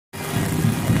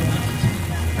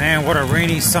Man, what a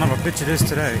rainy son of a bitch it is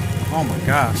today. Oh my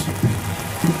gosh.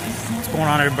 What's going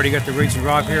on, everybody? You got the Raging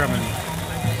Rock here. I'm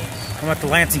at the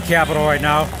Lansing Capitol right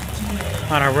now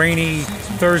on a rainy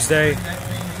Thursday. I'm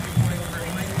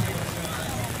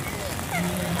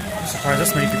surprised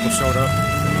this many people showed up.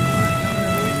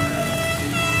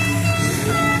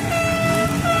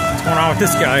 What's going on with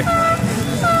this guy?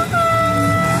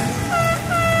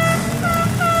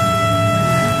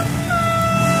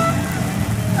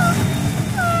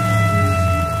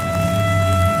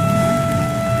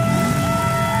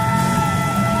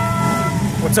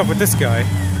 What's up with this guy?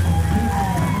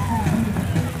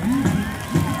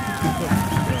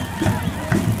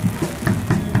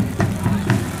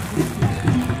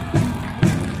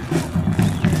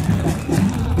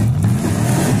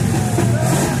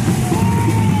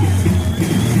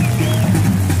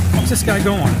 What's this guy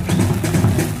going?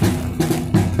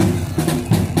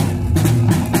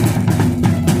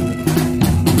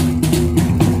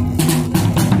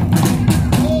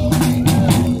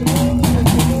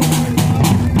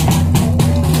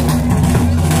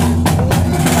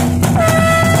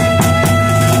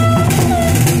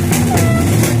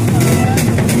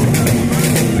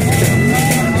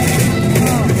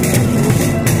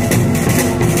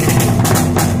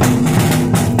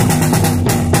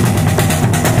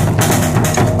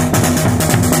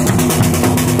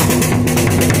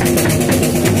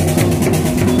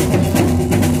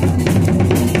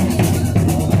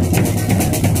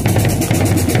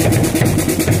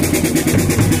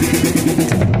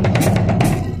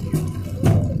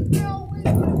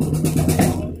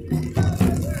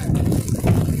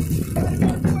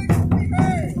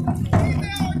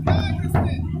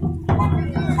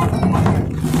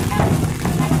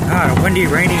 Windy,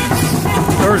 rainy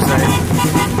Thursday.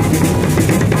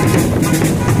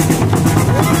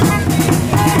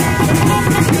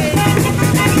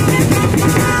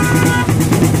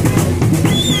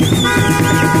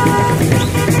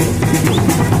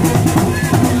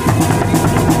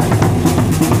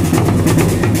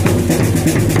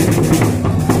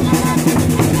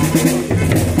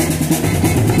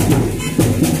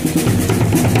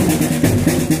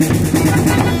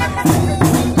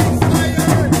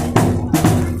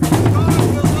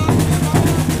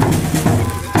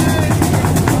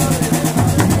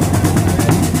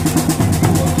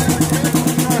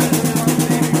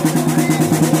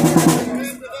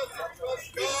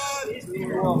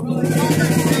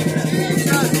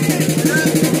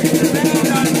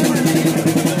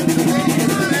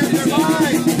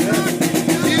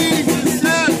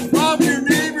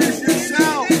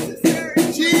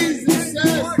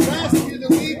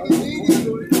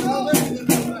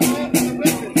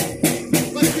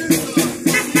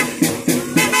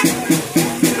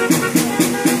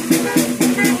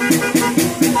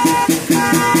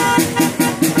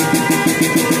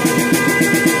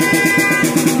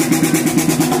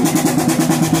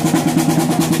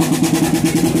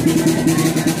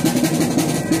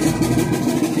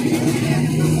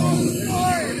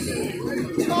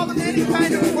 Any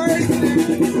kind of words,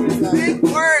 big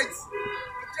words to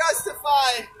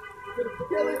justify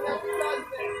killing that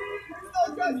president. There's no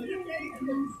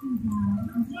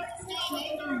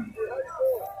justification.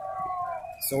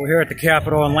 So we're here at the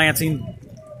Capitol in Lansing.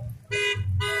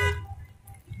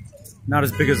 Not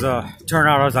as big as a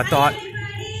turnout as I thought.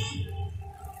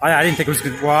 I didn't think it was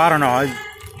good. Well, I don't know.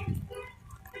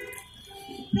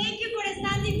 Thank you for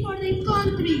standing for the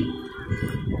country.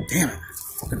 Damn it.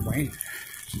 Fucking rain.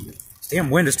 This damn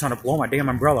wind is trying to blow my damn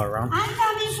umbrella around. I'm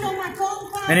coming from my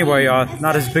home. Anyway,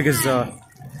 not as big as I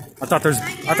thought there's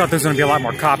gonna be a lot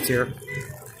more cops here. And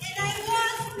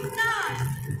I was not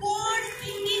born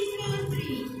in this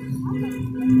country.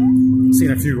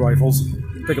 Seen a few rifles.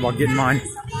 Think about getting mine.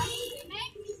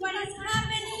 What is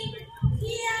happening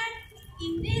here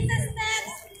in these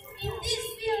steps, in this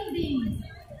building?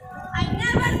 I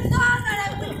never thought that I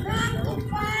would come to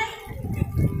fight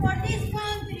for this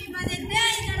country, but the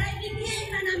day that I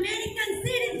became an American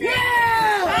citizen,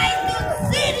 I took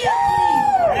seriously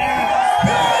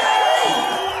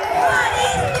what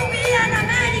is to be an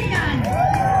American.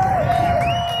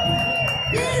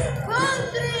 This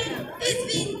country is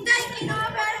being taken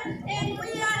over and we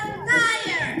are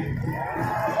tired.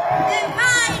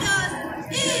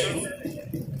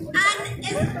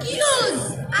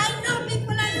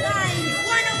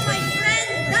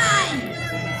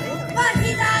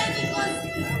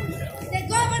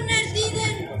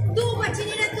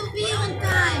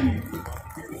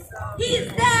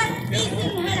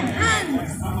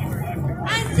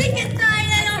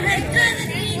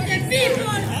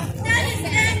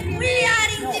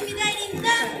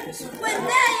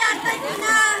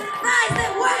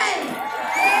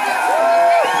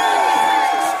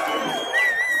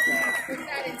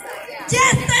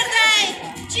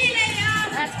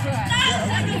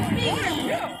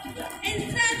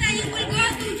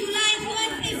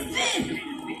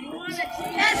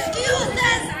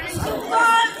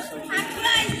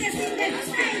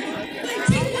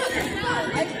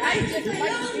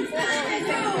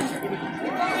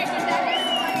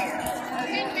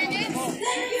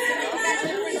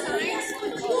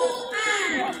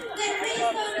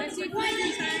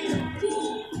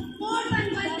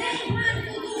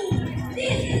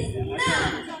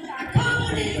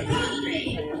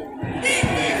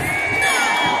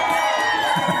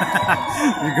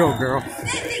 You go, girl.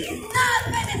 This is not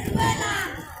Venezuela.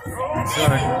 That's This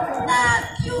right. is not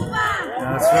Cuba.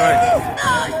 That's right. This is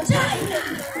not China.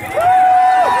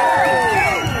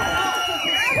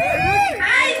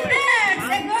 I dare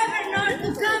the governor to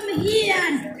come here,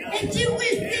 and she will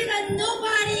see that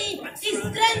nobody is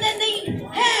threatening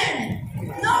her.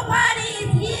 Nobody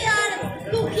is here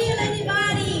to kill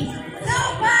anybody.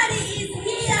 Nobody is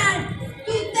here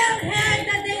to tell her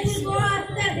that they will go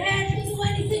after her to do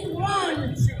anything wrong.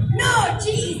 No,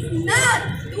 she is not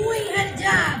doing her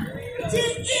job. She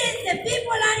is, the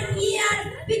people are here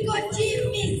because she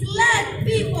misled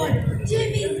people. She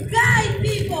misguided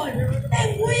people. And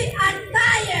we are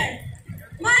tired.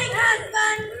 My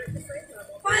husband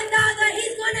found out that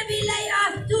he's going to be laid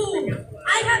off too.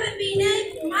 I haven't been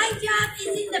able, my job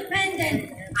is independent.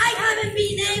 I haven't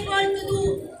been able to do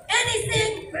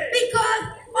anything because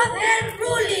of her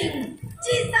ruling.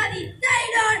 She's a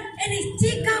dictator, and if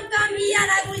she come here,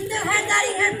 I will tell her that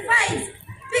in her face.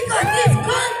 Because this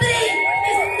country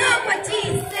is not what she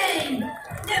is saying.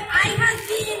 I have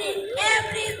been in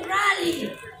every rally.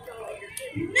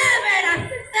 Never a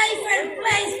safer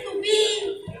place to be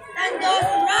than those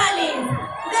rallies.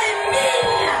 The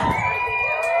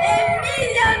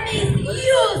media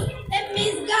misuse and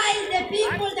misguide the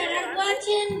people that are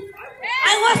watching.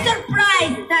 I was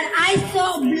surprised that I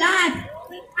saw black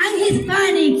and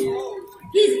Hispanics.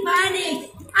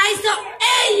 I saw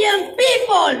Asian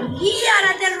people here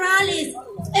at the rallies.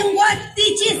 And what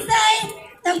did she say?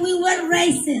 That we were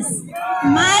racist.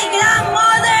 My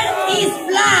grandmother is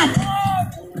black.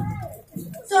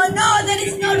 So no, there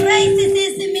is no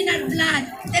racism in our blood.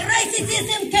 The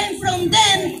racism came from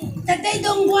them, that they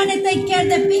don't want to take care of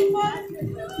the people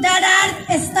that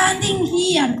are standing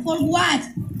here. For what?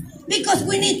 Because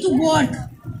we need to work.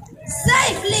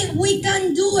 Safely we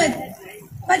can do it,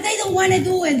 but they don't want to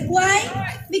do it.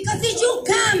 Why? Because if you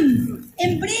come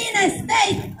and bring a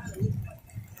state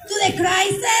to the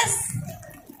crisis,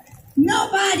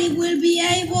 nobody will be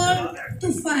able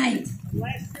to fight.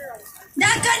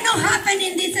 That cannot happen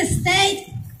in this state.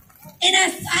 And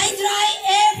as I try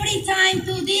every time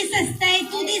to this state,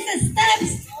 to these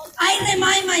steps, I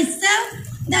remind myself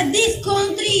that this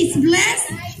country is blessed,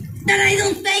 that I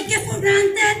don't take it for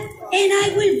granted, and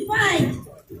I will fight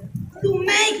to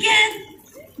make it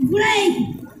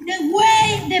great. The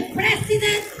way the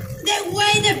president, the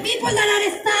way the people that are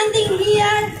standing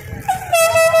here,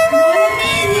 not the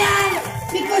media,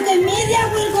 because the media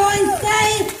will go and say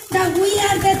that we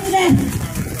are the threat.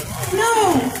 No,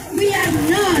 we are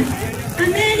not.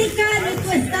 America needs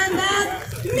to stand up.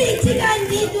 Michigan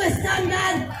needs to stand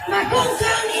up. Macomb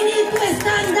County needs to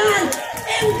stand up.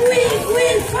 And we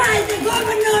will fight the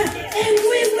governor, and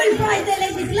we will fight the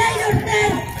legislators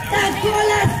there that call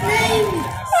us names,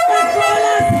 that call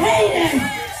us